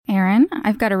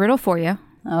I've got a riddle for you.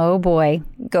 Oh boy,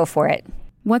 go for it.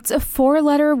 What's a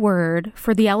 4-letter word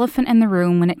for the elephant in the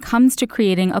room when it comes to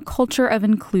creating a culture of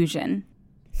inclusion?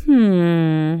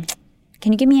 Can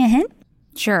you give me a hint?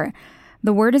 Sure.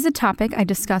 The word is a topic I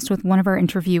discussed with one of our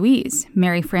interviewees,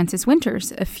 Mary Frances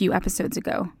Winters, a few episodes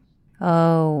ago.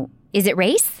 Oh, is it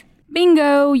race?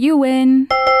 Bingo, you win.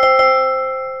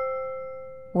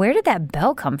 Where did that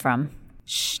bell come from?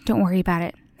 Shh, don't worry about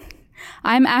it.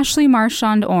 I'm Ashley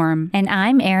Marchand Orm. And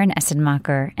I'm Erin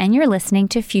Essenmacher, and you're listening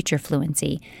to Future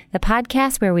Fluency, the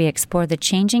podcast where we explore the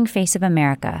changing face of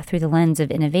America through the lens of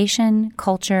innovation,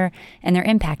 culture, and their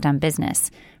impact on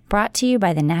business, brought to you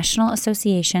by the National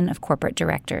Association of Corporate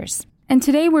Directors. And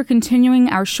today we're continuing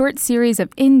our short series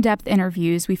of in-depth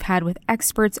interviews we've had with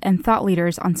experts and thought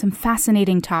leaders on some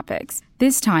fascinating topics.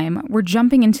 This time, we're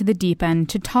jumping into the deep end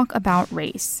to talk about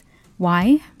race.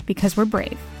 Why? Because we're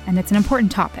brave, and it's an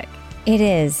important topic. It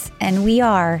is, and we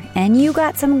are, and you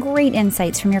got some great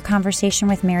insights from your conversation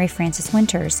with Mary Frances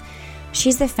Winters.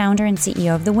 She's the founder and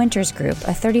CEO of the Winters Group,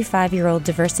 a 35-year-old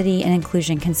diversity and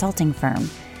inclusion consulting firm.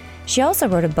 She also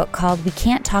wrote a book called We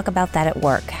Can't Talk About That at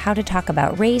Work, How to Talk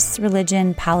About Race,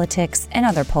 Religion, Politics, and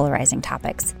Other Polarizing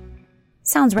Topics.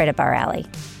 Sounds right up our alley.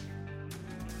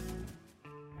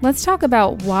 Let's talk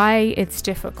about why it's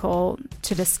difficult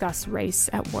to discuss race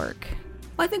at work.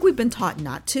 Well, I think we've been taught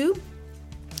not to.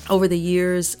 Over the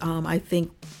years, I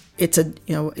think it's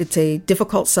a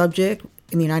difficult subject.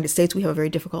 In the United States, we have a very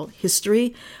difficult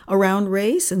history around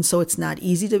race, and so it's not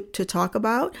easy to talk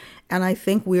about. And I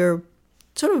think we're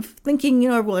sort of thinking,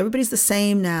 well, everybody's the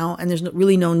same now, and there's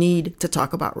really no need to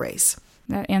talk about race.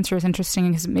 That answer is interesting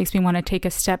because it makes me want to take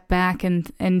a step back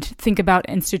and think about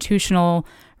institutional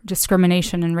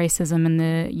discrimination and racism in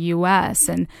the U.S.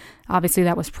 And obviously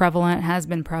that was prevalent, has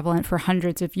been prevalent for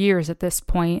hundreds of years at this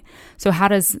point. So how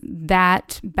does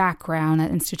that background, that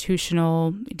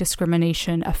institutional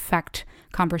discrimination, affect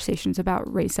conversations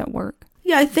about race at work?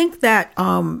 Yeah, I think that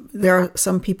there are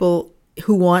some people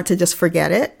who want to just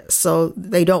forget it. So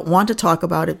they don't want to talk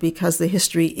about it because the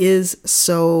history is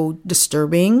so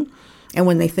disturbing. And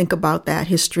when they think about that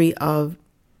history of,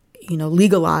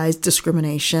 legalized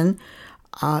discrimination,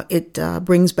 it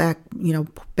brings back,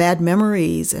 bad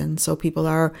memories. And so people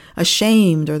are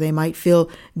ashamed, or they might feel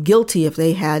guilty if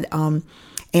they had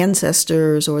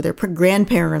ancestors or their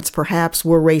grandparents perhaps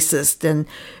were racist, and,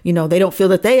 they don't feel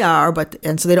that they are,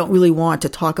 and so they don't really want to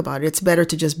talk about it. It's better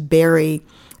to just bury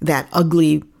that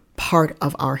ugly part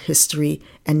of our history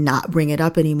and not bring it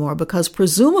up anymore, because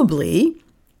presumably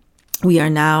we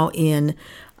are now in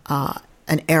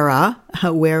an era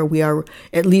where we are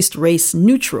at least race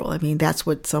neutral. I mean, that's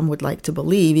what some would like to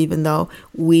believe, even though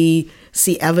we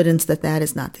see evidence that that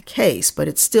is not the case. But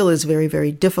it still is very,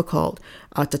 very difficult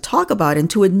to talk about and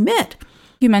to admit.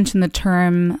 You mentioned the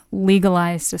term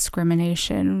legalized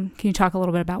discrimination. Can you talk a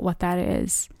little bit about what that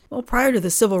is? Well, prior to the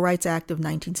Civil Rights Act of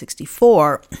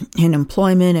 1964, in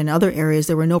employment and other areas,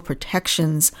 there were no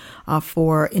protections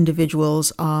for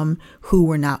individuals who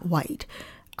were not white.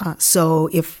 So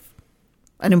if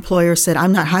an employer said,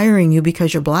 "I'm not hiring you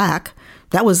because you're black,"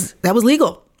 that was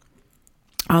legal.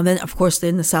 Then, of course,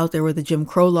 in the South, there were the Jim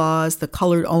Crow laws, the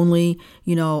colored-only,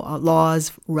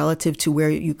 laws relative to where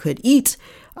you could eat,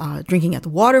 drinking at the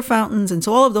water fountains, and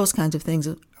so all of those kinds of things.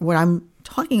 What I'm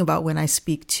talking about when I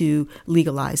speak to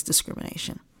legalized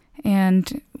discrimination.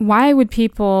 And why would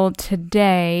people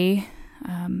today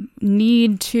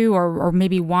need to or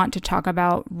maybe want to talk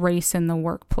about race in the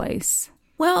workplace?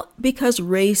 Well, because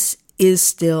race is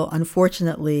still,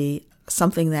 unfortunately,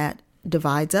 something that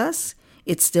divides us.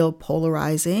 It's still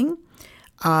polarizing.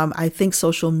 I think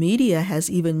social media has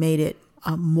even made it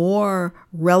more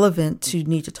relevant to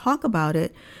need to talk about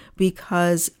it,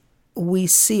 because we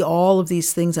see all of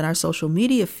these things in our social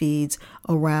media feeds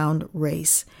around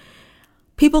race.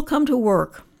 People come to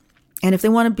work, and if they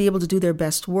want to be able to do their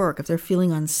best work, if they're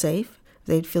feeling unsafe,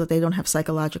 they feel that they don't have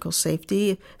psychological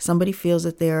safety, if somebody feels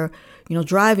that they're,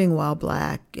 driving while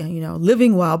black,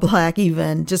 living while black,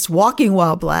 even just walking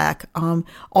while black,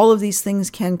 all of these things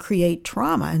can create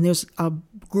trauma. And there's a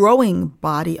growing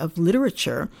body of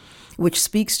literature which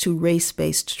speaks to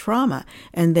race-based trauma.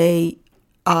 And they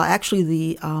actually,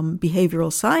 the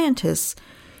behavioral scientists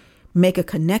make a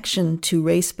connection to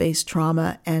race-based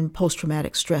trauma and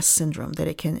post-traumatic stress syndrome, that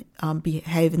it can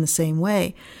behave in the same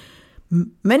way.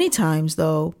 Many times,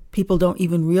 though, people don't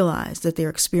even realize that they're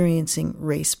experiencing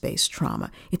race-based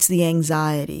trauma. It's the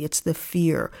anxiety, it's the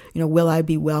fear, will I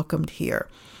be welcomed here?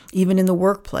 Even in the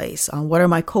workplace, what are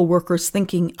my coworkers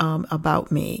thinking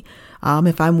about me?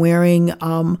 If I'm wearing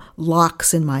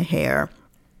locks in my hair.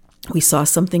 We saw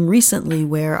something recently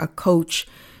where a coach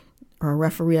or a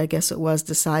referee, I guess it was,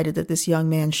 decided that this young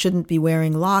man shouldn't be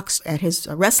wearing locks at his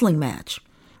wrestling match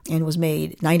and was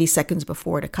made 90 seconds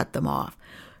before to cut them off.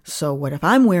 So what if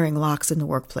I'm wearing locks in the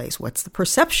workplace? What's the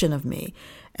perception of me?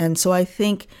 And so I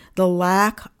think the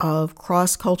lack of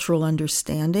cross-cultural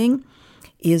understanding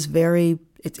is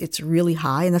it's really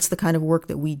high, and that's the kind of work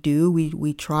that we do.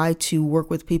 We try to work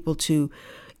with people to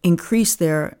increase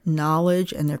their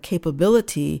knowledge and their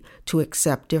capability to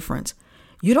accept difference.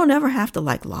 You don't ever have to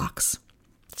like locks.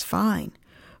 It's fine.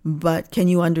 But can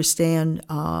you understand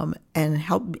and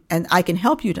I can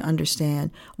help you to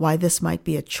understand why this might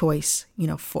be a choice,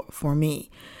 for me.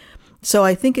 So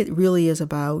I think it really is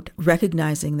about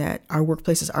recognizing that our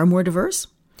workplaces are more diverse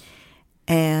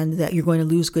and that you're going to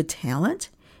lose good talent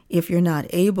if you're not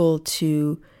able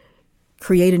to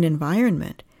create an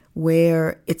environment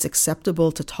where it's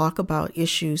acceptable to talk about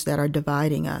issues that are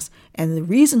dividing us. And the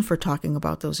reason for talking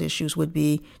about those issues would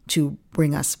be to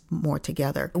bring us more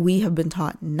together. We have been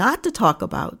taught not to talk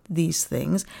about these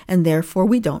things, and therefore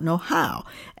we don't know how.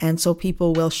 And so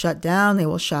people will shut down, they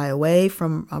will shy away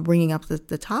from bringing up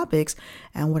the topics.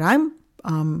 And what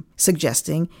I'm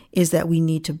suggesting is that we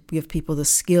need to give people the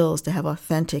skills to have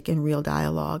authentic and real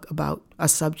dialogue about a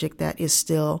subject that is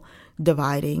still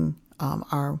dividing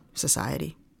our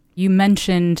society. You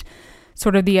mentioned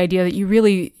sort of the idea that you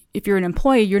really, if you're an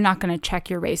employee, you're not going to check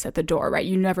your race at the door, right?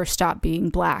 You never stop being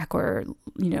Black or,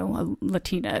 a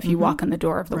Latina if you walk in the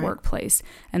door of the workplace.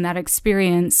 And that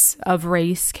experience of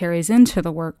race carries into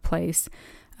the workplace.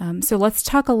 So let's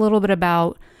talk a little bit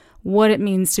about what it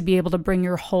means to be able to bring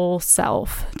your whole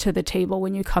self to the table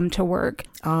when you come to work.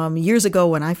 Years ago,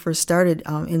 when I first started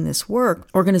in this work,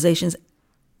 organizations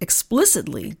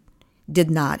explicitly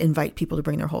did not invite people to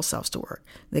bring their whole selves to work.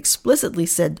 They explicitly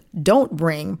said, don't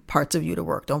bring parts of you to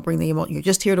work. Don't bring the emotion. You're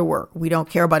just here to work. We don't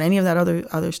care about any of that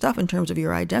other stuff in terms of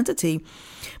your identity.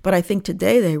 But I think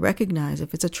today they recognize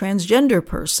if it's a transgender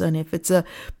person, if it's a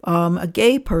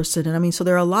gay person, and so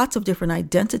there are lots of different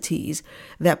identities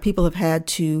that people have had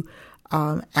to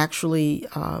actually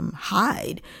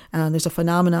hide. There's a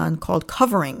phenomenon called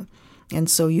covering. And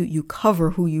so you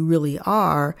cover who you really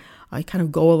are. I kind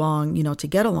of go along, to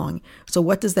get along. So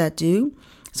what does that do?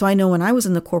 So I know when I was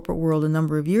in the corporate world a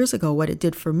number of years ago, what it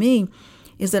did for me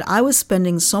is that I was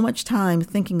spending so much time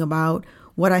thinking about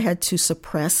what I had to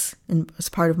suppress as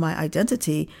part of my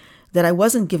identity that I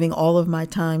wasn't giving all of my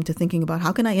time to thinking about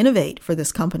how can I innovate for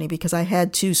this company, because I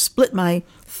had to split my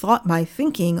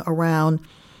thinking around,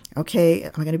 okay,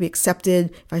 am I going to be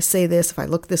accepted if I say this, if I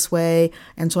look this way?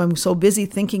 And so I'm so busy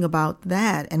thinking about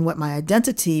that and what my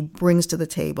identity brings to the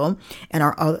table. And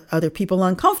are other people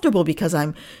uncomfortable because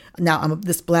I'm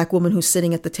this Black woman who's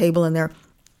sitting at the table and they're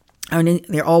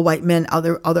all white men.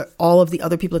 All of the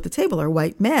other people at the table are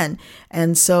white men.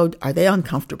 And so are they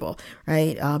uncomfortable,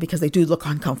 right? Because they do look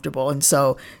uncomfortable. And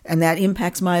that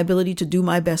impacts my ability to do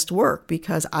my best work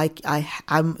because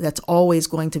I'm that's always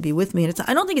going to be with me. And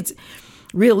I don't think it's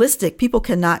realistic. People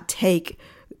cannot take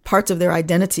parts of their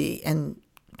identity and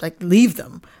leave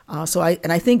them.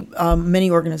 I think many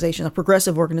organizations,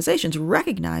 progressive organizations,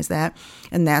 recognize that,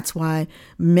 and that's why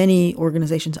many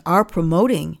organizations are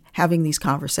promoting having these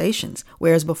conversations,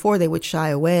 whereas before they would shy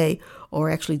away or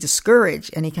actually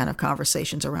discourage any kind of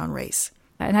conversations around race.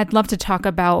 And I'd love to talk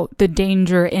about the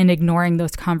danger in ignoring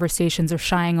those conversations or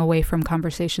shying away from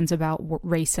conversations about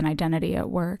race and identity at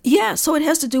work. Yeah, so it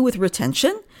has to do with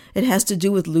retention. It has to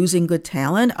do with losing good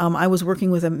talent. I was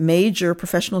working with a major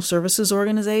professional services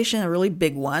organization, a really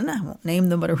big one. I won't name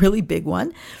them, but a really big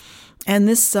one. And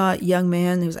this young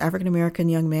man, he was an African-American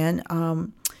young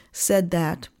man, said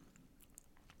that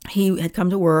he had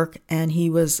come to work and he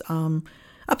was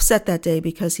upset that day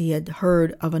because he had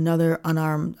heard of another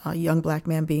unarmed young Black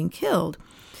man being killed.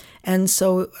 And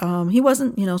so he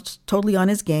wasn't, totally on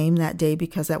his game that day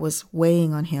because that was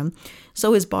weighing on him.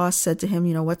 So his boss said to him,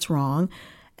 what's wrong?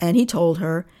 And he told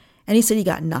her, and he said he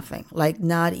got nothing,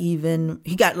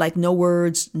 he got no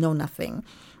words, no nothing.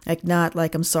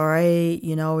 I'm sorry,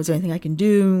 is there anything I can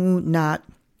do? Not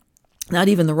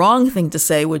even the wrong thing to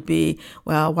say would be,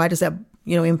 well, why does that,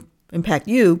 impact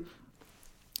you?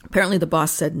 Apparently the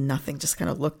boss said nothing, just kind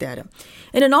of looked at him.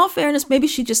 And in all fairness, maybe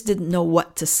she just didn't know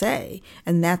what to say.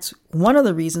 And that's one of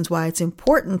the reasons why it's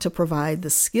important to provide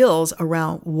the skills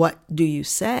around what do you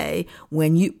say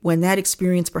when that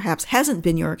experience perhaps hasn't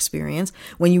been your experience,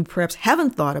 when you perhaps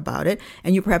haven't thought about it,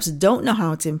 and you perhaps don't know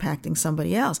how it's impacting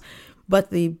somebody else. But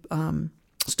the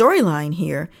storyline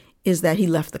here is that he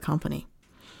left the company.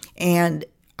 And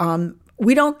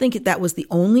we don't think that was the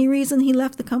only reason he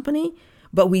left the company.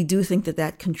 But we do think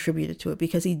that contributed to it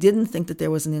because he didn't think that there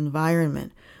was an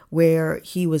environment where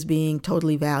he was being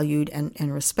totally valued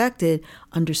and respected,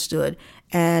 understood.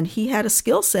 And he had a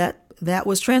skill set that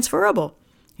was transferable.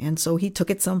 And so he took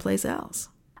it someplace else.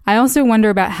 I also wonder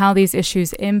about how these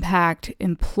issues impact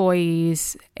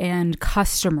employees and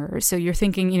customers. So you're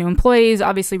thinking, employees,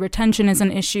 obviously retention is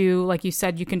an issue. Like you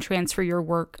said, you can transfer your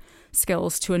work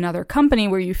skills to another company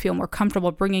where you feel more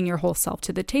comfortable bringing your whole self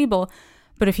to the table.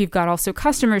 But if you've got also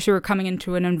customers who are coming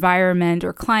into an environment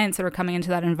or clients that are coming into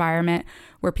that environment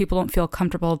where people don't feel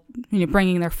comfortable,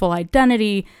 bringing their full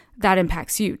identity, that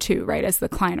impacts you too, right, as the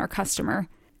client or customer.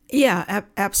 Yeah,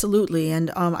 absolutely.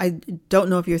 And I don't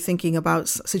know if you're thinking about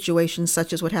situations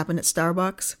such as what happened at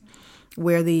Starbucks,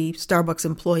 where the Starbucks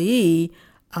employee,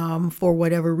 for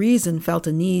whatever reason, felt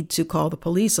a need to call the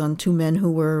police on two men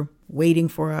who were waiting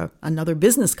for another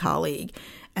business colleague.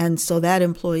 And so that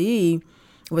employee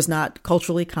was not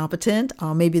culturally competent.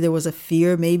 Maybe there was a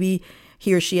fear. Maybe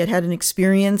he or she had an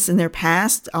experience in their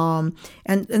past.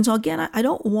 And so again, I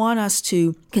don't want us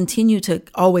to continue to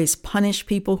always punish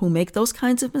people who make those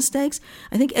kinds of mistakes.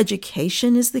 I think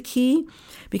education is the key,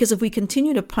 because if we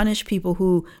continue to punish people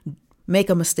who make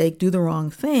a mistake, do the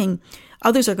wrong thing,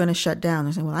 others are going to shut down.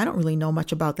 They're saying, well, I don't really know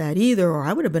much about that either, or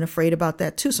I would have been afraid about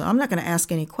that too, so I'm not going to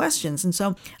ask any questions. And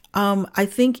so I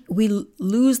think we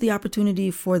lose the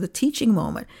opportunity for the teaching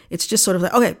moment. It's just sort of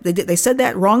like, okay, they said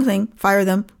that wrong thing, fire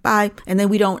them, bye. And then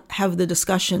we don't have the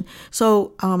discussion.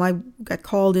 So I got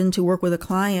called in to work with a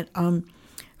client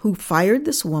who fired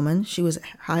this woman. She was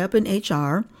high up in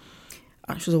HR.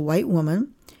 She was a white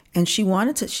woman. And she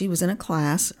was in a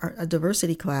class, a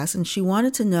diversity class, and she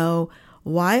wanted to know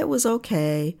why it was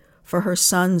okay for her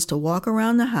sons to walk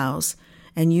around the house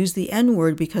and use the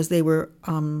N-word because they were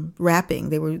rapping.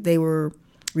 They were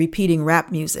repeating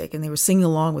rap music, and they were singing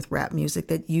along with rap music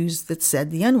that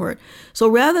said the N-word. So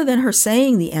rather than her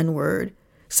saying the N-word,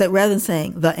 rather than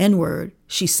saying the N-word,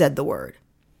 she said the word.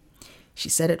 She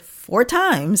said it 4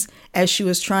 times as she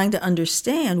was trying to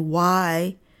understand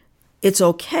why it's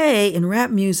okay in rap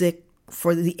music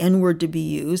for the N-word to be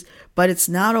used, but it's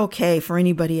not okay for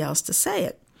anybody else to say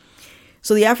it.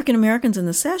 So the African Americans in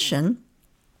the session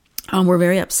were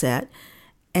very upset,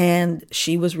 and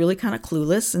she was really kind of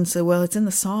clueless and said, well, it's in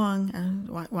the song.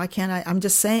 Why can't I? I'm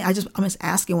just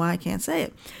asking why I can't say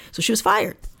it. So she was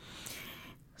fired.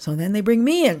 So then they bring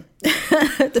me in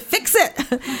to fix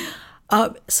it.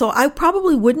 So I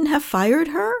probably wouldn't have fired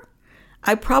her.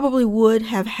 I probably would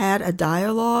have had a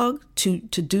dialogue to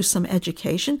do some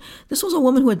education. This was a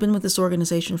woman who had been with this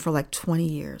organization for like 20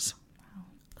 years.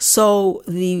 So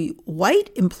the white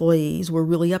employees were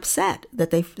really upset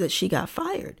that she got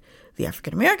fired. The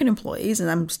African American employees, and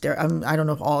I don't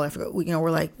know if all Africa,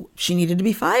 were like, she needed to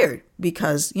be fired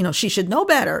because she should know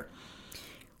better.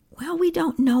 Well, we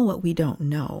don't know what we don't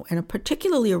know, and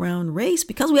particularly around race,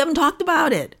 because we haven't talked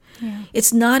about it. Yeah.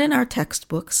 It's not in our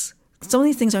textbooks. Some of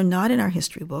these things are not in our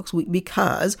history books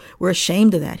because we're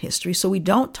ashamed of that history, so we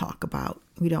don't talk about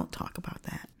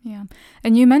that. Yeah.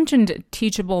 And you mentioned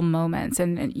teachable moments,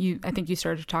 and I think you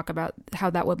started to talk about how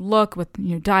that would look with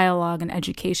dialogue and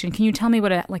education. Can you tell me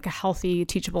what a healthy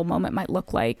teachable moment might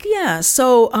look like? Yeah.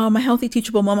 So a healthy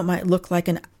teachable moment might look like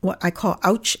what I call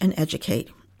ouch and educate.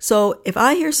 So if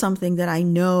I hear something that I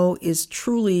know is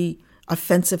truly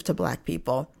offensive to Black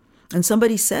people, and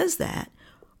somebody says that,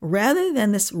 rather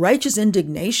than this righteous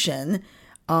indignation,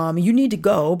 you need to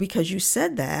go because you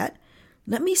said that,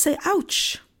 let me say,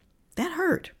 ouch, that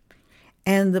hurt.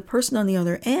 And the person on the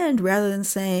other end, rather than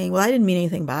saying, well, I didn't mean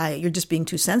anything by it, you're just being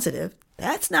too sensitive,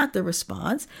 that's not the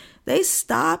response. They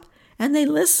stop and they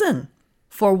listen.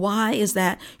 For why is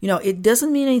that? It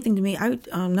doesn't mean anything to me.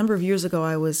 A number of years ago,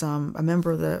 I was a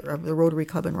member of the Rotary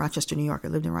Club in Rochester, New York. I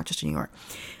lived in Rochester, New York.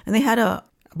 And they had a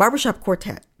barbershop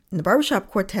quartet. And the barbershop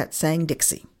quartet sang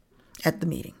Dixie at the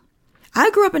meeting.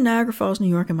 I grew up in Niagara Falls, New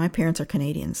York, and my parents are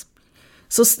Canadians.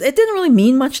 So it didn't really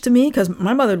mean much to me because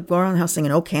my mother would go around the house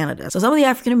singing, "Oh, Canada." So some of the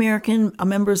African-American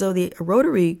members of the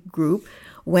Rotary group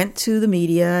went to the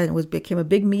media, and it became a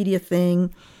big media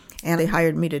thing. And they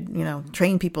hired me to,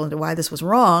 train people into why this was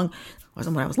wrong. It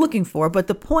wasn't what I was looking for. But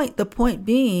the point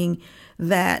being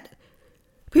that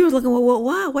people were looking, well,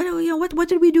 wow, what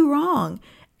did we do wrong?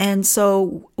 And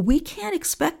so we can't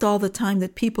expect all the time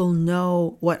that people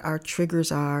know what our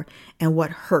triggers are and what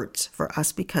hurts for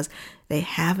us because they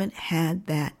haven't had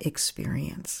that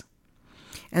experience.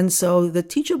 And so the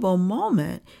teachable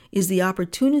moment is the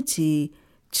opportunity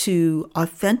to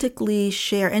authentically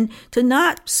share and to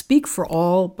not speak for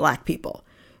all Black people.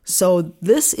 So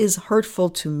this is hurtful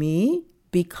to me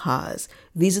because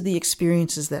these are the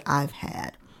experiences that I've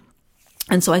had.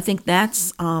 And so I think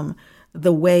that's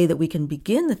the way that we can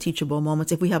begin the teachable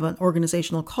moments if we have an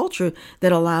organizational culture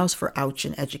that allows for ouch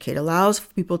and educate, allows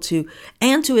for people to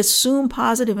assume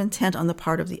positive intent on the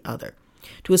part of the other,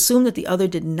 to assume that the other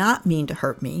did not mean to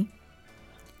hurt me.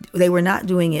 They were not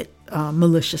doing it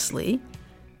maliciously.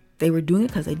 They were doing it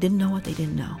because they didn't know what they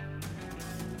didn't know.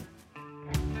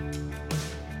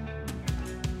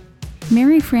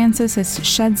 Mary Frances has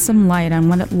shed some light on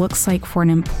what it looks like for an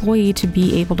employee to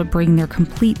be able to bring their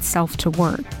complete self to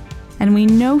work. And we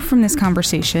know from this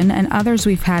conversation and others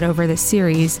we've had over this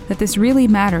series that this really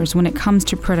matters when it comes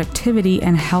to productivity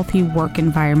and healthy work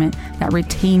environment that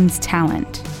retains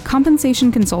talent.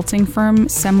 Compensation consulting firm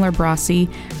Semler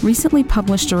Brossy recently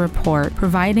published a report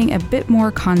providing a bit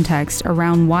more context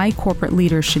around why corporate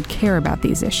leaders should care about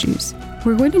these issues.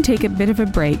 We're going to take a bit of a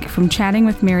break from chatting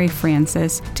with Mary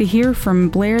Frances to hear from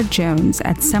Blair Jones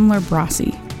at Semler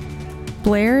Brossy.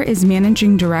 Blair is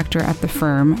managing director at the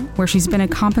firm, where she's been a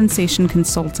compensation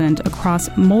consultant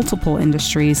across multiple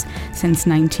industries since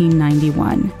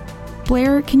 1991.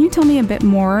 Blair, can you tell me a bit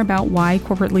more about why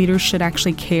corporate leaders should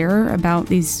actually care about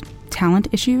these talent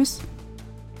issues?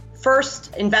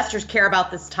 First, investors care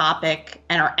about this topic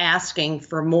and are asking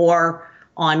for more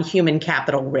on human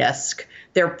capital risk.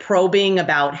 They're probing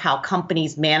about how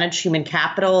companies manage human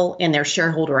capital in their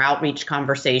shareholder outreach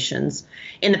conversations.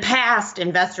 In the past,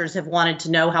 investors have wanted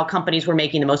to know how companies were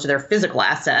making the most of their physical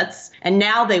assets, and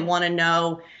now they want to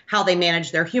know how they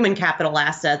manage their human capital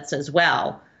assets as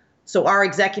well. So are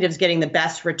executives getting the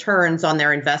best returns on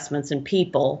their investments in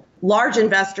people? Large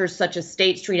investors such as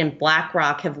State Street and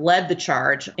BlackRock have led the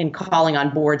charge in calling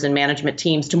on boards and management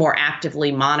teams to more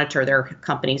actively monitor their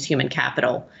company's human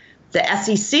capital. The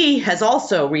SEC has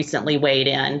also recently weighed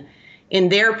in. In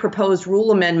their proposed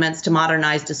rule amendments to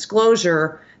modernize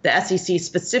disclosure, the SEC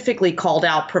specifically called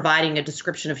out providing a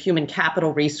description of human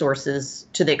capital resources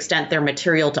to the extent they're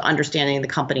material to understanding the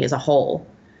company as a whole.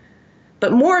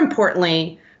 But more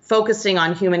importantly, focusing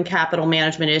on human capital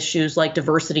management issues like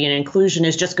diversity and inclusion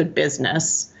is just good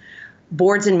business.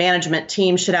 Boards and management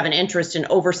teams should have an interest in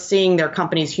overseeing their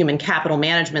company's human capital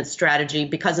management strategy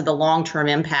because of the long-term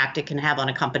impact it can have on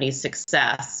a company's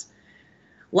success.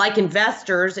 Like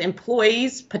investors,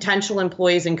 employees, potential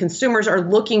employees, and consumers are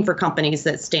looking for companies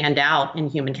that stand out in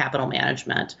human capital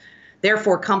management.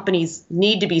 Therefore, companies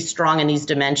need to be strong in these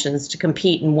dimensions to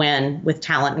compete and win with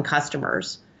talent and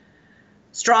customers.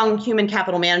 Strong human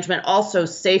capital management also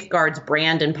safeguards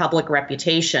brand and public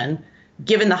reputation.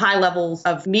 Given the high levels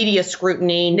of media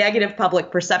scrutiny, negative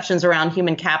public perceptions around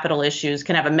human capital issues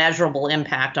can have a measurable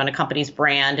impact on a company's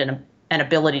brand and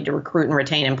ability to recruit and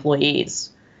retain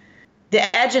employees.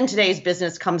 The edge in today's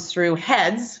business comes through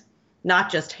heads,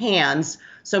 not just hands,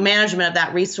 so management of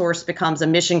that resource becomes a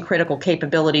mission-critical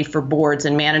capability for boards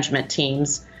and management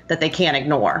teams that they can't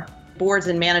ignore. Boards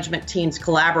and management teams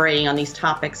collaborating on these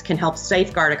topics can help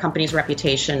safeguard a company's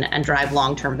reputation and drive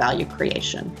long-term value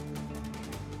creation.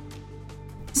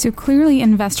 So clearly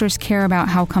investors care about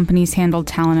how companies handle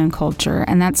talent and culture,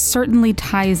 and that certainly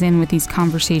ties in with these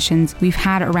conversations we've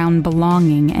had around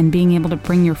belonging and being able to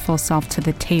bring your full self to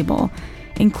the table,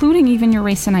 including even your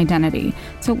race and identity.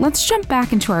 So let's jump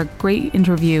back into our great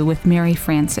interview with Mary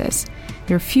Frances.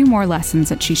 There are a few more lessons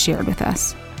that she shared with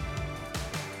us.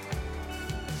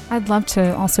 I'd love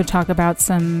to also talk about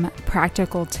some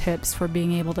practical tips for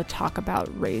being able to talk about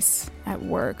race at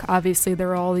work. Obviously,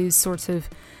 there are all these sorts of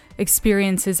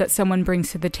experiences that someone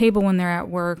brings to the table when they're at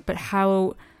work, but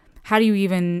how do you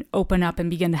even open up and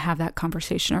begin to have that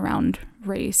conversation around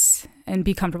race and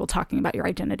be comfortable talking about your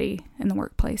identity in the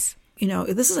workplace? You know,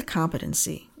 this is a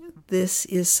competency. This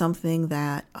is something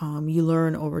that you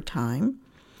learn over time.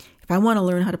 If I want to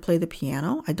learn how to play the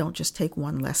piano, I don't just take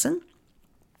one lesson.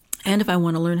 And if I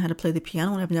want to learn how to play the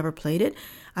piano and I've never played it,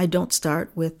 I don't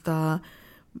start with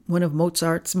one of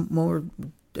Mozart's more,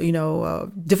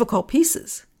 difficult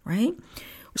pieces, right?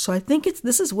 So I think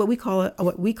this is what we call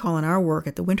in our work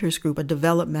at the Winters Group a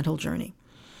developmental journey.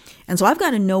 And so I've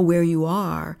got to know where you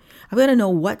are. I've got to know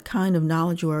what kind of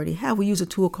knowledge you already have. We use a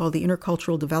tool called the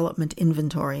Intercultural Development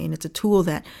Inventory, and it's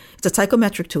a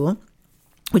psychometric tool,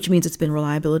 which means it's been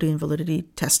reliability and validity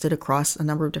tested across a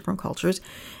number of different cultures.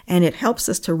 And it helps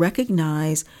us to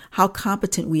recognize how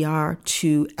competent we are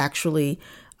to actually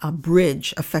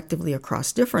bridge effectively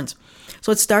across difference.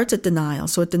 So it starts at denial.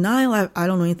 So at denial, I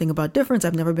don't know anything about difference.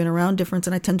 I've never been around difference,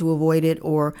 and I tend to avoid it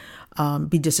or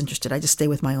be disinterested. I just stay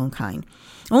with my own kind.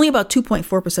 Only about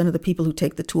 2.4% of the people who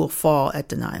take the tool fall at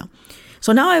denial.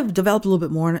 So now I've developed a little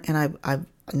bit more, and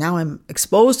now I'm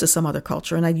exposed to some other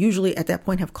culture, and I usually at that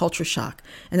point have culture shock,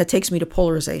 and that takes me to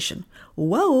polarization.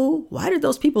 Whoa, why did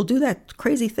those people do that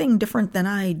crazy thing different than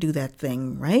I do that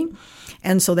thing, right?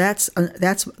 And so that's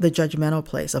the judgmental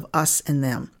place of us and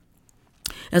them.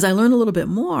 As I learned a little bit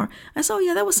more, I said, oh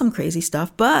yeah, that was some crazy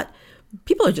stuff, but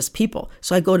people are just people.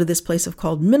 So I go to this place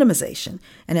called minimization.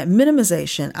 And at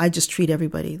minimization, I just treat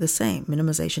everybody the same.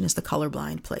 Minimization is the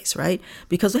colorblind place, right?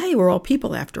 Because, hey, we're all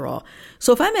people after all.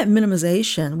 So if I'm at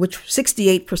minimization, which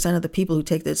 68% of the people who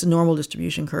take it's a normal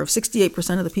distribution curve,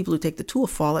 68% of the people who take the tool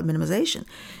fall at minimization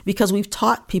because we've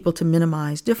taught people to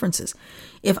minimize differences.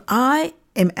 If I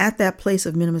am at that place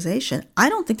of minimization, I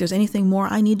don't think there's anything more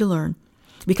I need to learn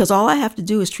because all I have to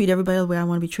do is treat everybody the way I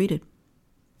want to be treated.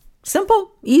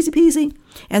 Simple, easy peasy.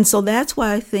 And so that's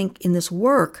why I think in this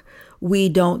work, we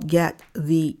don't get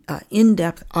the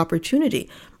in-depth opportunity.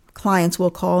 Clients will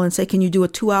call and say, can you do a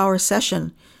 2-hour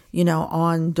session,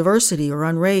 on diversity or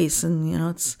on race?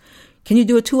 And, can you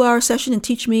do a 2-hour session and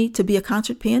teach me to be a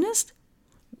concert pianist?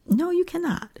 No, you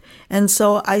cannot. And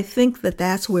so I think that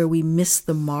that's where we miss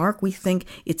the mark. We think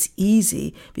it's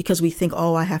easy because we think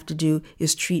all I have to do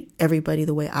is treat everybody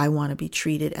the way I want to be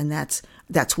treated. And that's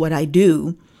what I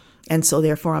do. And so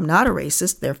therefore I'm not a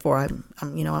racist. Therefore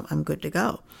I'm good to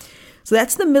go. So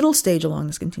that's the middle stage along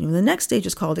this continuum. The next stage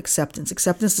is called acceptance.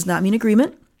 Acceptance does not mean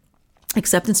agreement.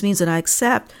 Acceptance means that I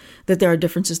accept that there are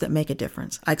differences that make a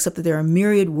difference. I accept that there are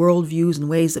myriad worldviews and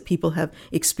ways that people have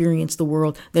experienced the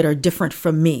world that are different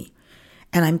from me.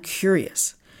 And I'm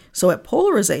curious. So at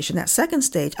polarization, that second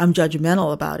stage, I'm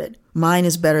judgmental about it. Mine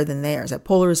is better than theirs. At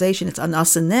polarization, it's on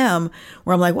us and them,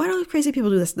 where I'm like, why do those crazy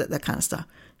people do this, that kind of stuff?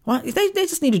 Well, they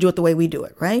just need to do it the way we do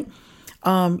it, right?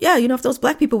 If those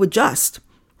black people would just,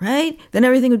 right, then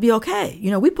everything would be okay.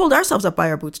 We pulled ourselves up by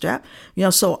our bootstrap.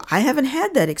 So I haven't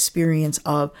had that experience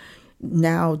of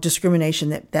now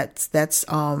discrimination that's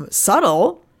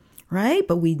subtle, right?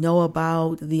 But we know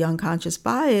about the unconscious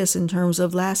bias in terms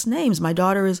of last names. My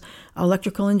daughter is an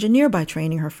electrical engineer by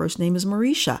training. Her first name is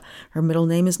Marisha. Her middle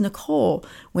name is Nicole.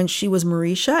 When she was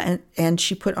Marisha and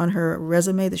she put on her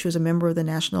resume that she was a member of the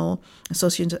National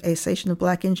Association of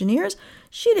Black Engineers,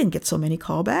 she didn't get so many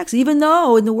callbacks, even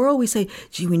though in the world we say,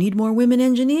 gee, we need more women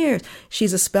engineers.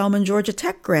 She's a Spelman, Georgia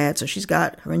Tech grad, so she's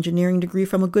got her engineering degree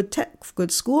from a good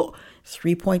school,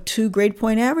 3.2 grade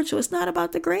point average. So it's not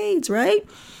about the grades, right?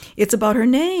 It's about her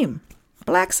name,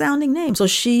 black sounding name. So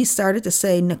she started to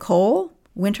say Nicole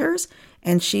Winters,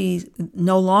 and she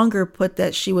no longer put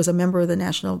that she was a member of the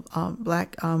National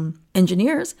Black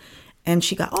Engineers. And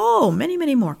she got, many,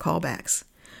 many more callbacks.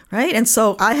 Right. And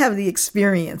so I have the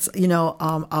experience,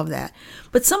 of that.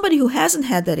 But somebody who hasn't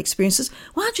had that experience says,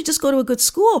 why don't you just go to a good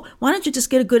school? Why don't you just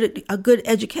get a good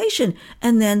education?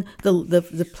 And then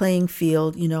the playing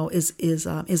field,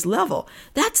 is level.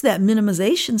 That's that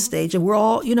minimization stage. And we're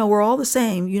all the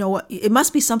same. It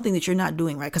must be something that you're not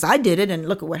doing right. Because I did it and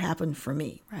look at what happened for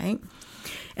me. Right.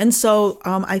 And so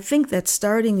I think that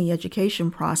starting the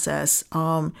education process,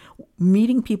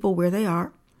 meeting people where they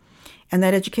are, and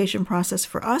that education process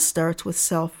for us starts with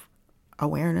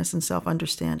self-awareness and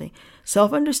self-understanding.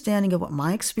 Self-understanding of what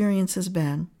my experience has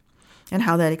been and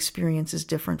how that experience is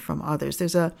different from others.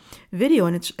 There's a video,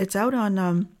 and it's out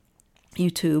on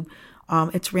YouTube.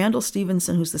 It's Randall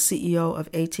Stevenson, who's the CEO of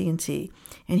AT&T,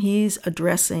 and he's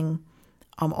addressing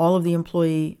all of the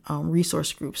employee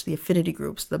resource groups, the affinity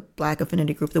groups, the Black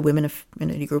affinity group, the women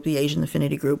affinity group, the Asian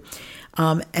affinity group.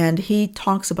 And he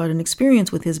talks about an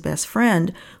experience with his best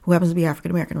friend, who happens to be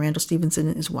African-American. Randall Stevenson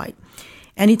is white.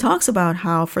 And he talks about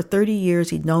how for 30 years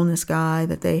he'd known this guy,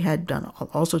 that they had done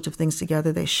all sorts of things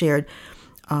together. They shared,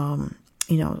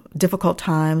 difficult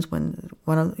times when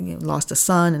one of them lost a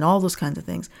son and all those kinds of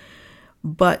things.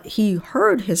 But he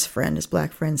heard his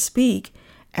Black friend, speak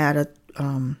at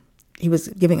he was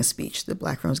giving a speech. The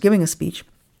Black friend was giving a speech.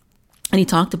 And he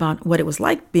talked about what it was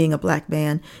like being a Black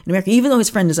man in America, even though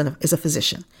his friend is a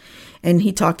physician. And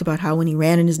he talked about how when he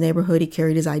ran in his neighborhood, he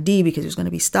carried his ID because he was going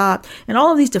to be stopped and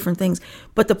all of these different things.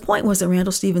 But the point was that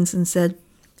Randall Stevenson said,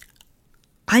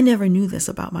 I never knew this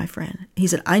about my friend. He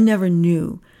said, I never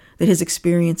knew that his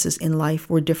experiences in life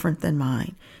were different than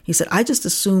mine. He said, I just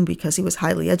assumed because he was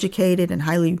highly educated and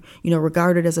highly,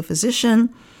 regarded as a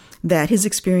physician, that his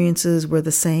experiences were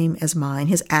the same as mine.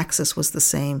 His access was the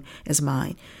same as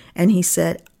mine. And he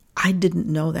said, I didn't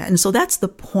know that. And so that's the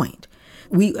point.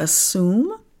 We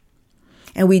assume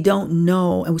and we don't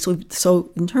know. And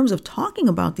so in terms of talking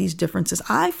about these differences,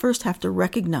 I first have to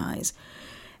recognize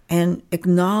and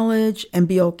acknowledge and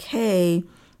be okay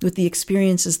with the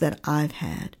experiences that I've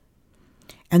had.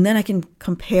 And then I can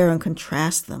compare and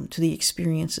contrast them to the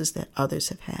experiences that others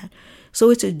have had. So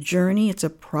it's a journey, it's a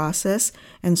process.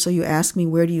 And so you ask me,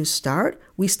 where do you start?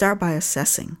 We start by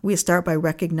assessing. We start by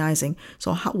recognizing,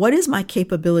 so what is my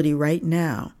capability right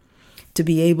now to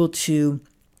be able to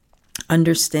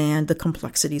understand the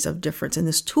complexities of difference? And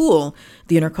this tool,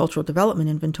 the Intercultural Development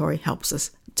Inventory, helps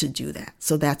us to do that.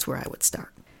 So that's where I would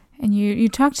start. And you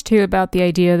talked too about the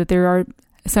idea that there are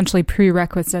essentially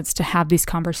prerequisites to have these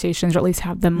conversations, or at least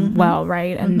have them well,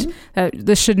 right? And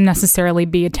this shouldn't necessarily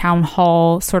be a town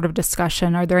hall sort of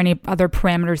discussion. Are there any other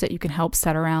parameters that you can help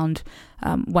set around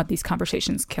what these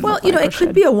conversations can look like? Well, it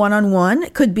could be a one-on-one.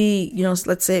 It could be,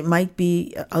 let's say it might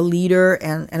be a leader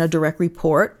and a direct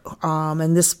report.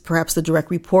 And this, perhaps the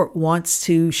direct report wants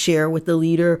to share with the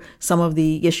leader some of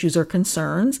the issues or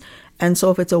concerns. And so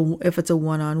if it's a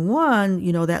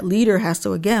one-on-one, that leader has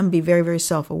to, again, be very, very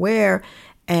self-aware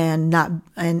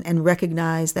and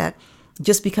recognize that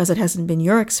just because it hasn't been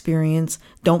your experience,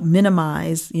 don't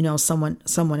minimize,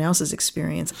 someone else's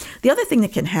experience. The other thing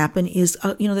that can happen is,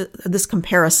 this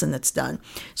comparison that's done.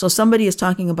 So somebody is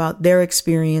talking about their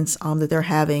experience that they're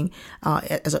having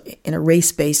in a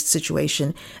race-based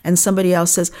situation, and somebody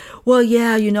else says, well,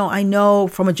 yeah, I know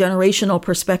from a generational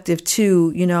perspective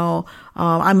too,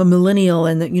 I'm a millennial,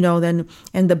 and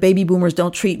and the baby boomers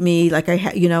don't treat me like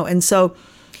and so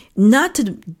not to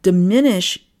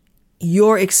diminish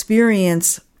your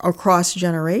experience across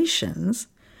generations,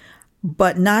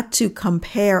 but not to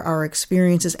compare our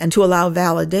experiences, and to allow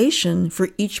validation for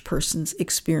each person's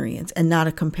experience and not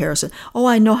a comparison. Oh,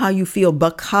 I know how you feel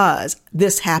because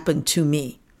this happened to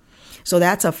me. So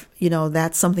that's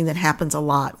that's something that happens a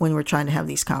lot when we're trying to have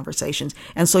these conversations.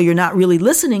 And so you're not really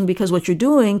listening, because what you're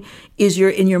doing is you're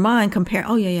in your mind comparing,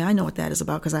 oh yeah, I know what that is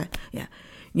about because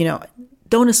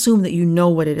don't assume that you know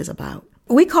what it is about.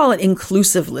 We call it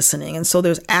inclusive listening. And so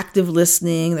there's active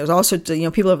listening. There's all sorts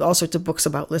of, people have all sorts of books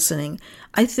about listening.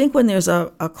 I think when there's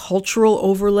a cultural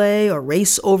overlay or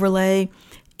race overlay,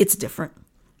 it's different.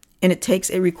 And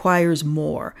it requires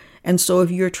more. And so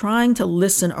if you're trying to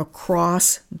listen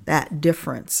across that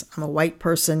difference, I'm a white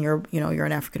person, you're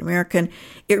an African American,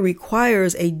 it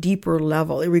requires a deeper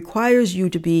level. It requires you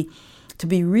to be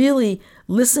really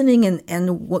listening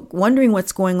and wondering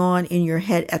what's going on in your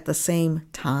head at the same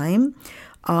time.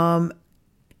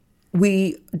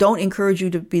 We don't encourage you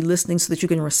to be listening so that you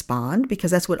can respond,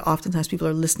 because that's what oftentimes people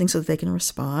are listening so that they can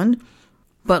respond.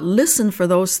 But listen for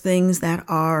those things that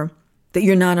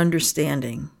you're not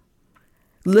understanding.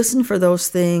 Listen for those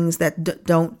things that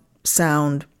don't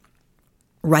sound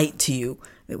right to you.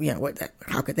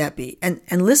 How could that be? And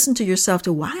listen to yourself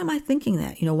to, why am I thinking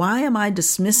that? Why am I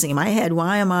dismissing in my head?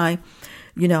 Why am I,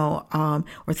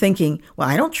 or thinking, well,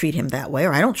 I don't treat him that way,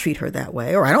 or I don't treat her that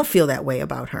way, or I don't feel that way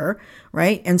about her,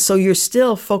 right? And so you're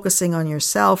still focusing on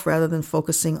yourself rather than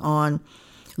focusing on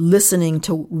listening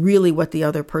to really what the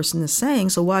other person is saying.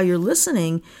 So while you're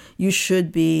listening, you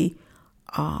should be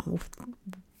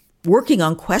working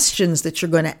on questions that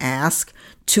you're going to ask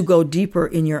to go deeper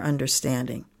in your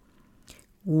understanding.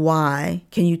 Why?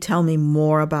 Can you tell me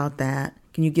more about that?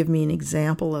 Can you give me an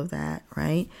example of that,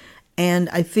 right? And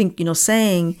I think,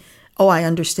 saying, oh, I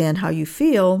understand how you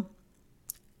feel,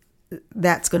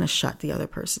 that's going to shut the other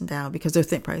person down, because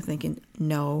they're probably thinking,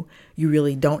 no, you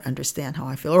really don't understand how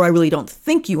I feel, or I really don't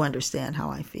think you understand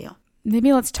how I feel.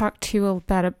 Maybe let's talk to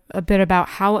a bit about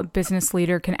how a business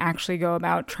leader can actually go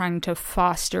about trying to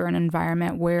foster an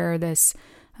environment where this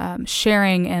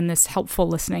sharing and this helpful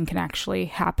listening can actually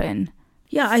happen.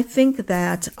 Yeah, I think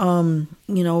that a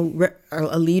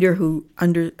leader who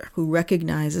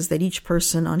recognizes that each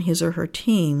person on his or her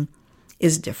team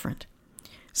is different.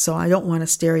 So I don't want to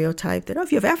stereotype that,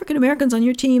 if you have African Americans on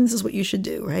your team, this is what you should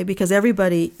do, right? Because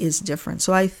everybody is different.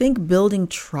 So I think building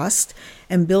trust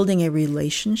and building a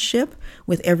relationship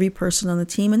with every person on the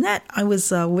team. And that I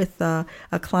was with a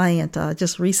client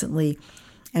just recently,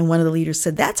 and one of the leaders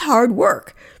said, that's hard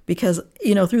work, because,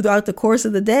 throughout the course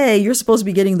of the day, you're supposed to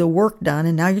be getting the work done.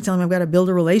 And now you're telling me I've got to build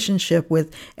a relationship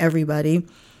with everybody.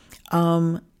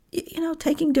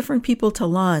 Taking different people to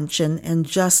lunch and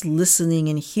just listening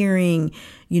and hearing,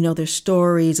 their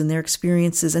stories and their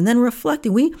experiences, and then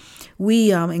reflecting.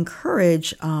 We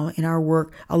encourage in our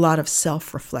work a lot of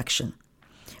self-reflection.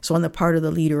 So on the part of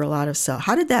the leader, a lot of self.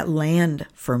 How did that land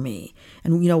for me?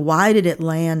 And, why did it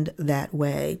land that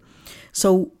way?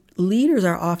 So leaders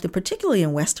are often, particularly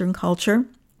in Western culture,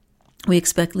 we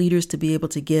expect leaders to be able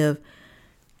to give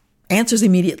answers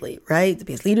immediately, right?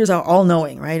 Because leaders are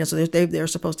all-knowing, right? And so they're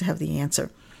supposed to have the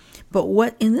answer. But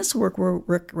what in this work, we're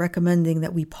recommending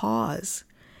that we pause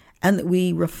and that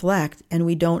we reflect, and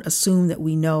we don't assume that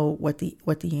we know what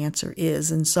the answer is.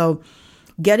 And so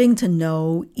getting to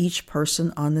know each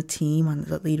person on the team, on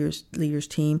the leaders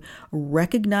team,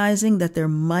 recognizing that there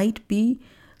might be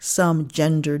some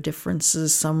gender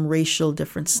differences, some racial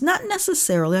differences, not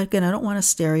necessarily. Again, I don't want to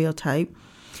stereotype,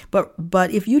 but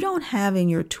if you don't have in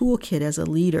your toolkit as a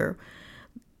leader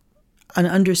an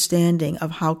understanding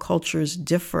of how cultures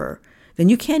differ, then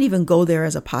you can't even go there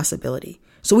as a possibility.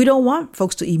 So we don't want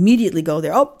folks to immediately go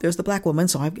there. Oh, there's the Black woman.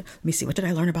 So let me see, what did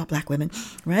I learn about Black women,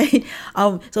 right?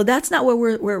 So that's not what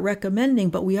we're recommending,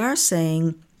 but we are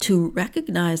saying to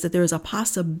recognize that there is a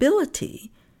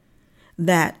possibility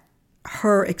that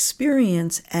her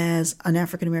experience as an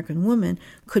African-American woman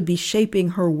could be shaping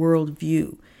her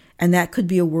worldview. And that could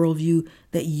be a worldview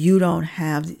that you don't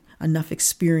have enough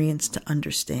experience to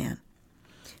understand.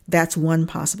 That's one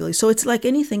possibility. So it's like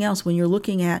anything else. When you're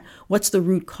looking at what's the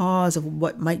root cause of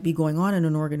what might be going on in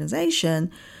an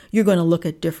organization, you're going to look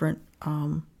at different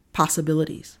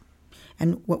possibilities.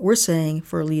 And what we're saying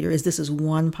for a leader is this is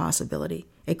one possibility,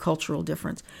 a cultural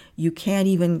difference. You can't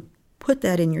even put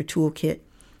that in your toolkit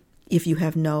if you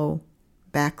have no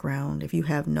background, if you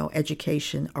have no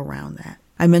education around that.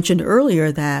 I mentioned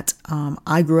earlier that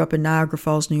I grew up in Niagara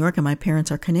Falls, New York, and my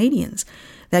parents are Canadians.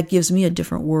 That gives me a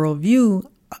different worldview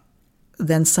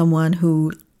than someone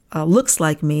who looks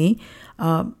like me,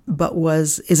 but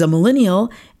is a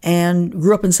millennial and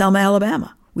grew up in Selma,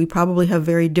 Alabama. We probably have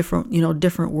very different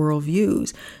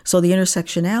worldviews. So the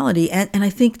intersectionality, and I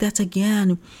think that's,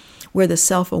 again, where the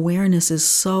self-awareness is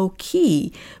so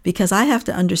key, because I have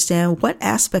to understand what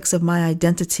aspects of my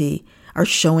identity are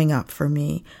showing up for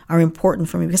me, are important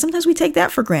for me, because sometimes we take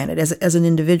that for granted as an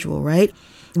individual, right?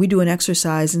 We do an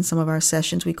exercise in some of our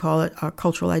sessions, we call it our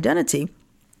cultural identity,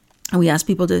 and we ask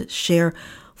people to share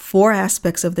 4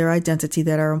 aspects of their identity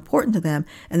that are important to them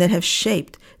and that have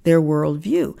shaped their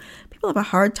worldview. People have a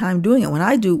hard time doing it.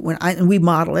 And we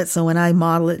model it. So when I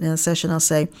model it in a session, I'll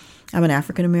say, I'm an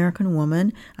African-American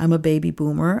woman, I'm a baby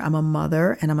boomer, I'm a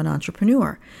mother, and I'm an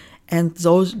entrepreneur. And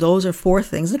those are 4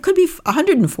 things. It could be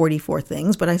 144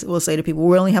 things, but I will say to people,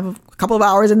 we only have a couple of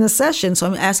hours in this session, so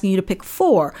I'm asking you to pick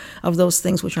 4 of those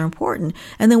things which are important.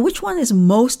 And then which one is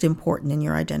most important in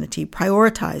your identity?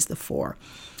 Prioritize the 4.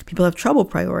 People have trouble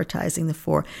prioritizing the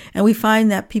 4. And we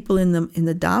find that people in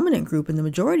the dominant group, in the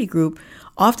majority group,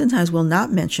 oftentimes will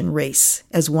not mention race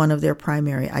as one of their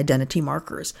primary identity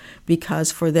markers, because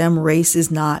for them, race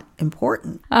is not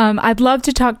important. I'd love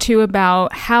to talk to you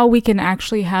about how we can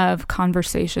actually have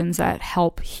conversations that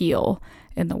help heal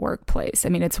in the workplace. I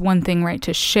mean, it's one thing, right,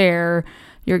 to share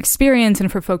your experience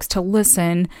and for folks to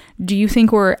listen. Do you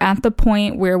think we're at the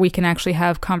point where we can actually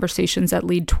have conversations that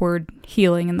lead toward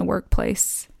healing in the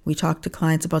workplace? We talk to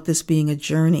clients about this being a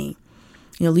journey.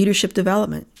 Leadership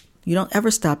development. You don't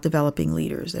ever stop developing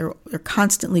leaders. They're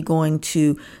constantly going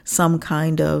to some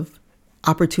kind of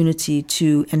opportunity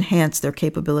to enhance their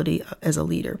capability as a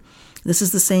leader. This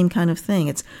is the same kind of thing.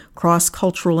 It's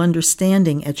cross-cultural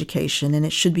understanding education, and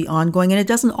it should be ongoing, and it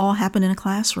doesn't all happen in a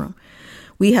classroom.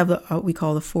 We have what we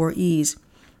call the 4 E's.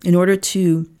 In order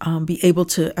to be able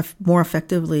to more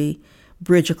effectively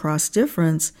bridge across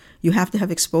difference, you have to have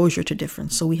exposure to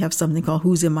difference. So we have something called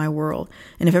Who's in My World.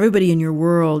 And if everybody in your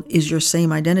world is your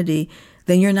same identity,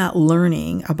 then you're not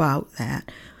learning about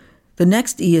that. The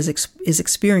next E is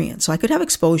experience. So I could have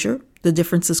exposure. The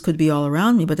differences could be all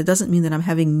around me, but that doesn't mean that I'm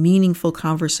having meaningful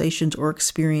conversations or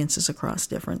experiences across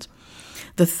difference.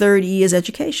 The third E is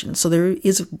education. So there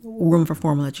is room for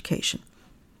formal education.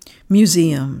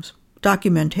 Museums,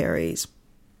 documentaries,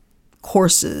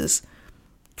 courses,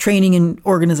 training in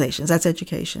organizations, that's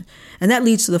education. And that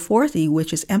leads to the 4th E,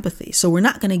 which is empathy. So we're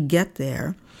not going to get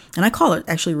there. And I call it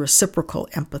actually reciprocal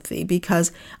empathy,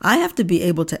 because I have to be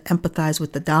able to empathize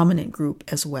with the dominant group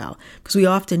as well. Because we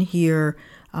often hear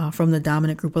from the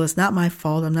dominant group, well, it's not my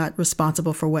fault. I'm not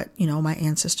responsible for what, my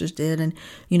ancestors did. And,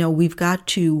 we've got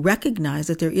to recognize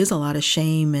that there is a lot of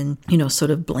shame and,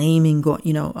 sort of blaming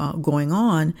going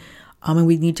on. And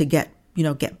we need to get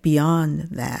beyond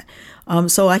that.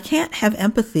 So I can't have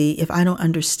empathy if I don't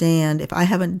understand, if I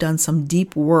haven't done some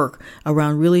deep work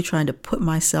around really trying to put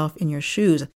myself in your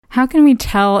shoes. How can we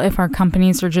tell if our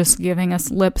companies are just giving us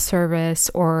lip service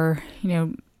or,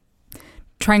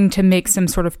 trying to make some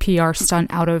sort of PR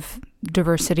stunt out of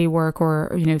diversity work,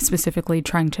 or, specifically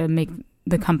trying to make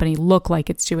the company look like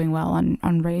it's doing well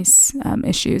on race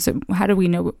issues? How do we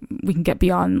know we can get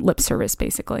beyond lip service,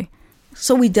 basically?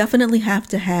 So we definitely have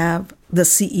to have the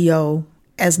CEO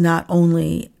as not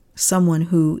only someone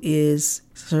who is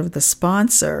sort of the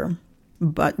sponsor,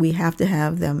 but we have to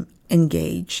have them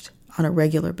engaged on a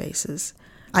regular basis.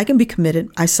 I can be committed.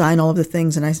 I sign all of the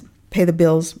things and I pay the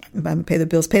bills,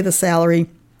 pay the salary.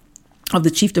 of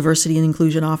the Chief Diversity and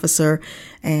Inclusion Officer,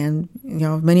 and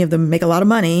many of them make a lot of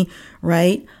money,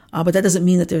 right? But that doesn't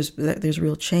mean that there's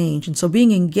real change. And so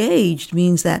being engaged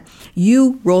means that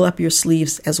you roll up your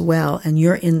sleeves as well, and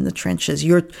you're in the trenches.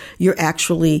 You're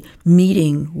actually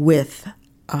meeting with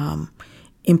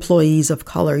employees of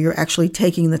color. You're actually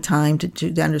taking the time to do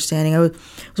the understanding. I was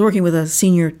working with a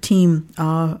senior team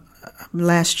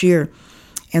last year,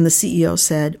 and the CEO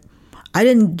said, "I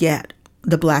didn't get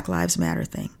the Black Lives Matter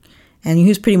thing." And he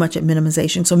was pretty much at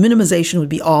minimization. So minimization would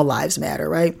be all lives matter,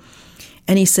 right?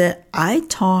 And he said, "I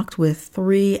talked with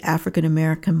 3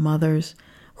 African-American mothers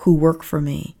who work for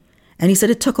me." And he said,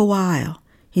 "It took a while."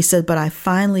 He said, "But I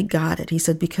finally got it." He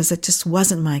said, "Because it just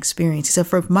wasn't my experience." He said,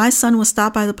 "If my son was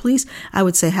stopped by the police, I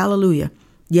would say, hallelujah,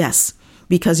 yes,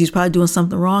 because he's probably doing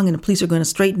something wrong and the police are going to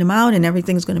straighten him out and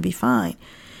everything's going to be fine."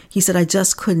 He said, "I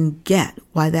just couldn't get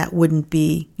why that wouldn't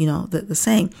be, the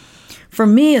same." For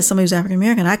me, as somebody who's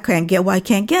African-American, I can't get why I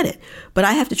can't get it. But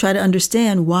I have to try to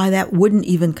understand why that wouldn't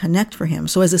even connect for him.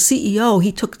 So as a CEO,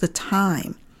 he took the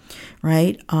time,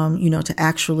 right, to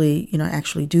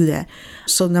actually do that.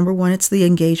 So number one, it's the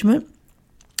engagement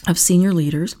of senior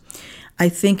leaders. I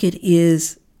think it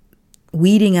is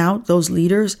weeding out those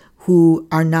leaders who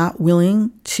are not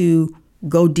willing to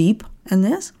go deep in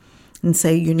this and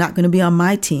say, "You're not going to be on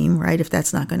my team," right, if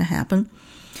that's not going to happen.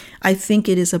 I think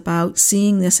it is about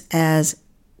seeing this as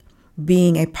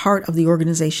being a part of the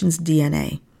organization's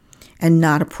DNA and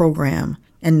not a program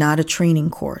and not a training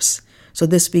course. So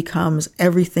this becomes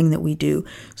everything that we do.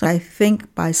 So I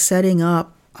think by setting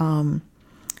up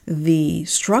the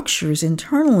structures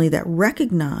internally that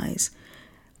recognize,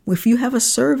 if you have a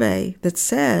survey that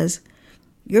says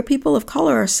your people of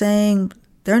color are saying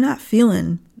they're not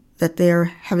feeling that they're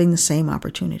having the same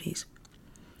opportunities.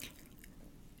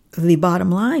 The bottom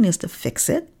line is to fix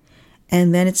it,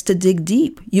 and then it's to dig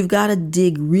deep. You've got to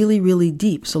dig really, really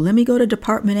deep. So let me go to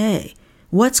Department A.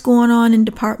 What's going on in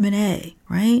Department A,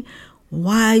 right?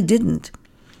 Why didn't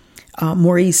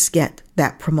Maurice get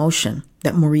that promotion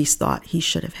that Maurice thought he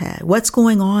should have had? What's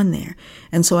going on there?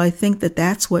 And so I think that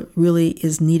that's what really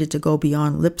is needed to go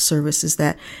beyond lip service, is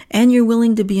that, and you're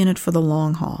willing to be in it for the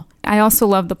long haul. I also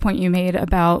love the point you made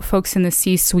about folks in the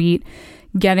C-suite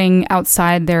getting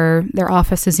outside their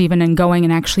offices even and going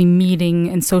and actually meeting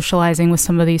and socializing with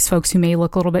some of these folks who may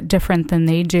look a little bit different than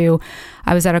they do.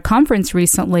 I was at a conference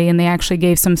recently and they actually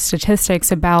gave some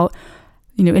statistics about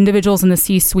individuals in the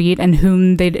C-suite and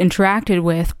whom they'd interacted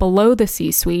with below the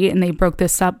C-suite, and they broke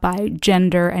this up by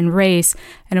gender and race.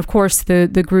 And of course, the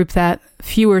group that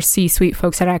fewer C-suite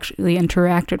folks had actually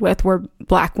interacted with were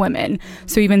Black women.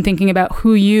 So even thinking about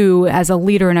who you as a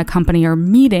leader in a company are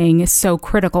meeting is so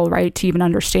critical, right, to even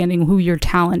understanding who your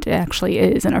talent actually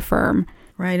is in a firm.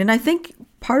 Right. And I think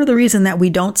part of the reason that we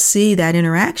don't see that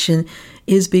interaction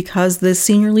is because the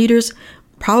senior leaders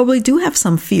probably do have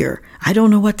some fear. I don't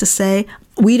know what to say.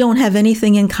 We don't have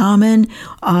anything in common,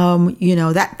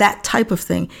 that type of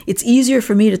thing. It's easier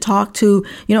for me to talk to,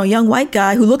 a young white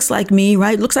guy who looks like me,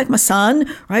 right? Looks like my son,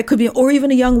 right? Could be, or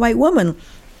even a young white woman.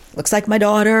 Looks like my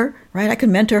daughter, right? I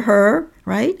can mentor her,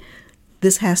 right?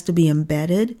 This has to be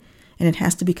embedded, and it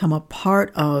has to become a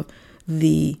part of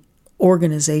the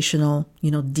organizational,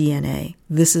 DNA.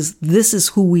 This is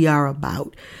who we are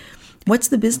about. What's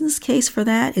the business case for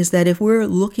that is that if we're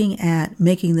looking at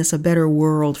making this a better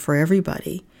world for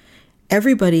everybody,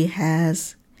 everybody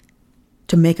has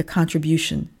to make a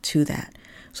contribution to that.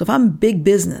 So if I'm big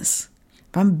business,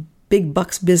 if I'm big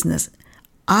bucks business,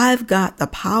 I've got the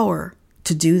power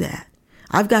to do that.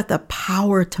 I've got the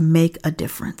power to make a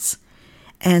difference.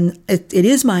 And it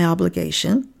is my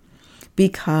obligation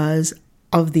because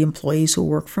of the employees who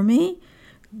work for me,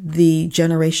 the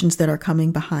generations that are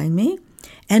coming behind me.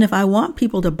 And if I want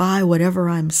people to buy whatever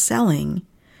I'm selling,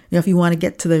 if you want to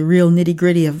get to the real nitty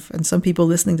gritty of, and some people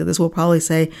listening to this will probably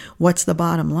say, what's the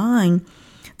bottom line?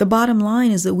 The bottom line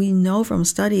is that we know from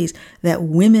studies that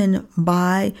women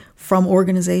buy from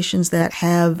organizations that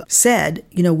have said,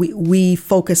 we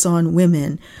focus on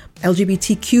women.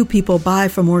 LGBTQ people buy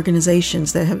from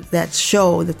organizations that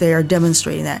show that they are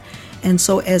demonstrating that. And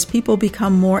so as people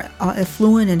become more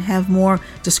affluent and have more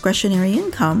discretionary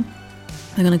income,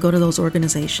 they're going to go to those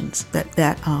organizations that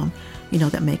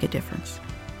make a difference.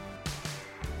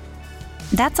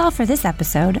 That's all for this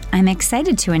episode. I'm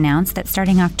excited to announce that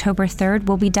starting October 3rd,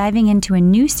 we'll be diving into a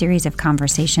new series of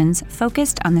conversations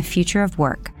focused on the future of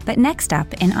work. But next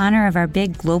up, in honor of our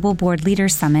big Global Board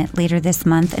Leaders Summit later this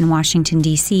month in Washington,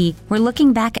 D.C., we're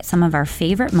looking back at some of our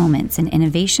favorite moments in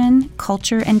innovation,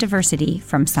 culture, and diversity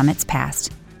from summits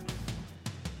past.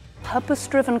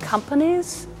 Purpose-driven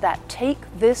companies that take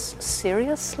this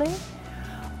seriously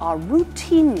are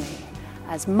routinely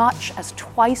as much as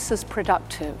twice as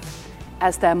productive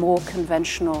as their more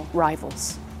conventional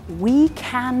rivals. We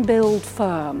can build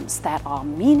firms that are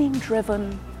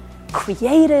meaning-driven,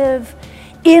 creative,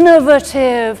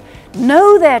 innovative,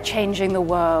 know they're changing the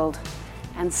world,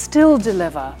 and still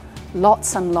deliver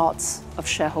lots and lots of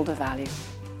shareholder value.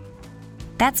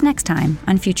 That's next time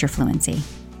on Future Fluency.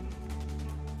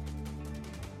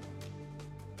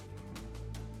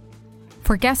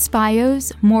 For guest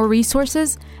bios, more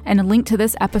resources, and a link to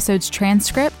this episode's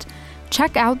transcript,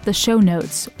 check out the show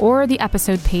notes or the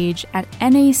episode page at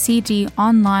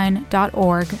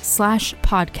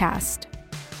nacdonline.org/podcast.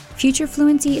 Future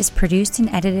Fluency is produced and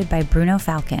edited by Bruno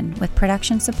Falcon with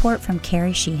production support from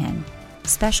Carrie Sheehan.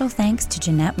 Special thanks to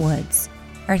Jeanette Woods.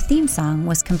 Our theme song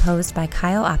was composed by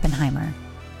Kyle Oppenheimer.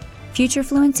 Future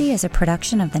Fluency is a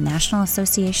production of the National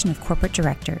Association of Corporate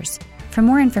Directors. For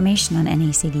more information on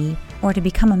NACD or to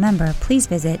become a member, please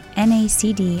visit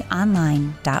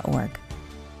nacdonline.org.